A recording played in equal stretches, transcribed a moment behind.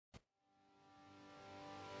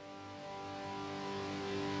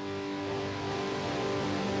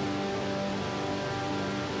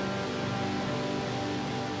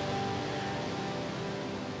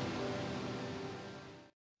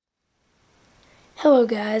Hello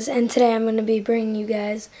guys, and today I'm going to be bringing you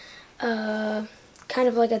guys kind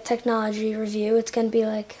of like a technology review. It's going to be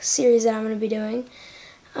like a series that I'm going to be doing.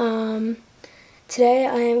 Today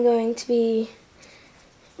I am going to be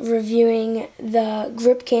reviewing the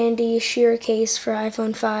Grip Candy sheer case for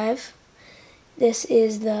iPhone 5. This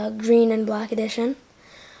is the green and black edition.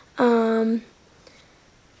 I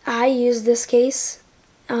use this case.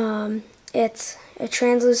 It's a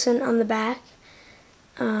translucent on the back.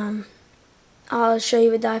 I'll show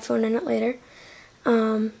you with the iPhone in it later.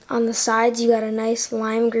 On the sides, you got a nice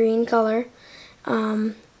lime green color.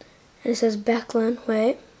 And it says Belkin.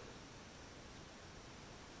 Wait.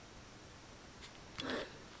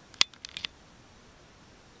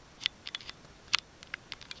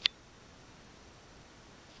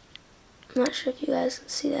 I'm not sure if you guys can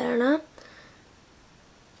see that or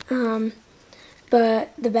not.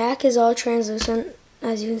 But the back is all translucent,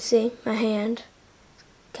 as you can see. My hand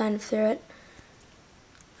kind of through it.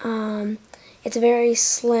 It's a very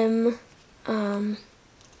slim, or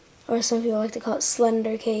some people like to call it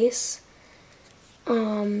slender case.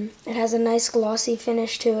 It has a nice glossy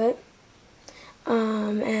finish to it.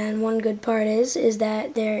 And one good part is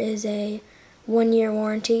that there is a 1-year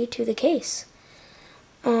warranty to the case.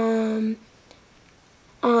 On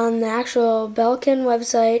the actual Belkin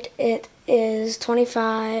website, it is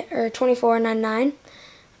 $24.99,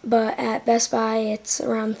 but at Best Buy it's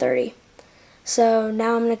around $30. So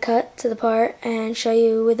now I'm going to cut to the part and show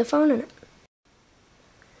you with the phone in it.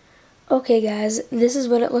 Okay guys, this is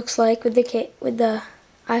what it looks like with the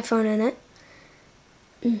iPhone in it.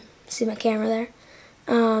 See my camera there?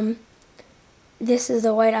 This is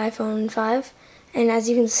the white iPhone 5, and as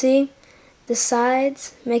you can see, the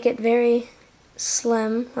sides make it very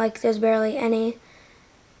slim, like there's barely any,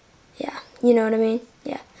 yeah, you know what I mean?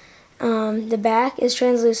 Yeah. The back is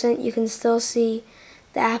translucent. You can still see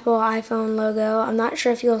the Apple iPhone logo. I'm not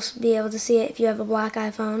sure if you'll be able to see it if you have a black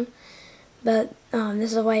iPhone, but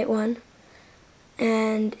this is a white one.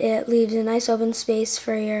 And it leaves a nice open space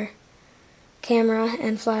for your camera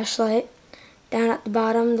and flashlight. Down at the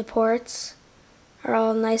bottom, the ports are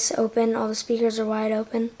all nice open. All the speakers are wide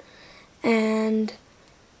open. And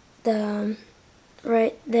the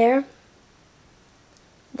right there,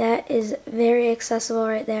 that is very accessible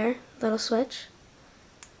right there, little switch.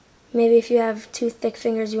 Maybe if you have too thick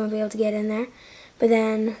fingers you won't be able to get in there. But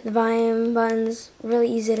then the volume button's really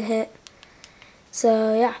easy to hit.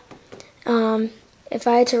 So yeah, if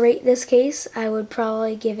I had to rate this case, I would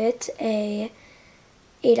probably give it a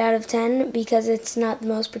 8 out of 10 because it's not the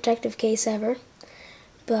most protective case ever.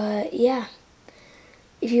 But yeah,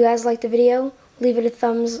 if you guys liked the video, leave it a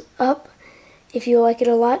thumbs up. If you like it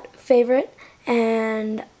a lot, favorite,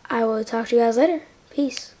 and I will talk to you guys later.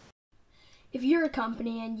 Peace. If you're a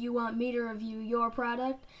company and you want me to review your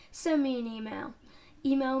product, send me an email.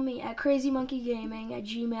 Email me at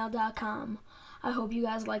crazymonkeygaming@gmail.com. I hope you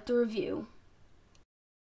guys like the review.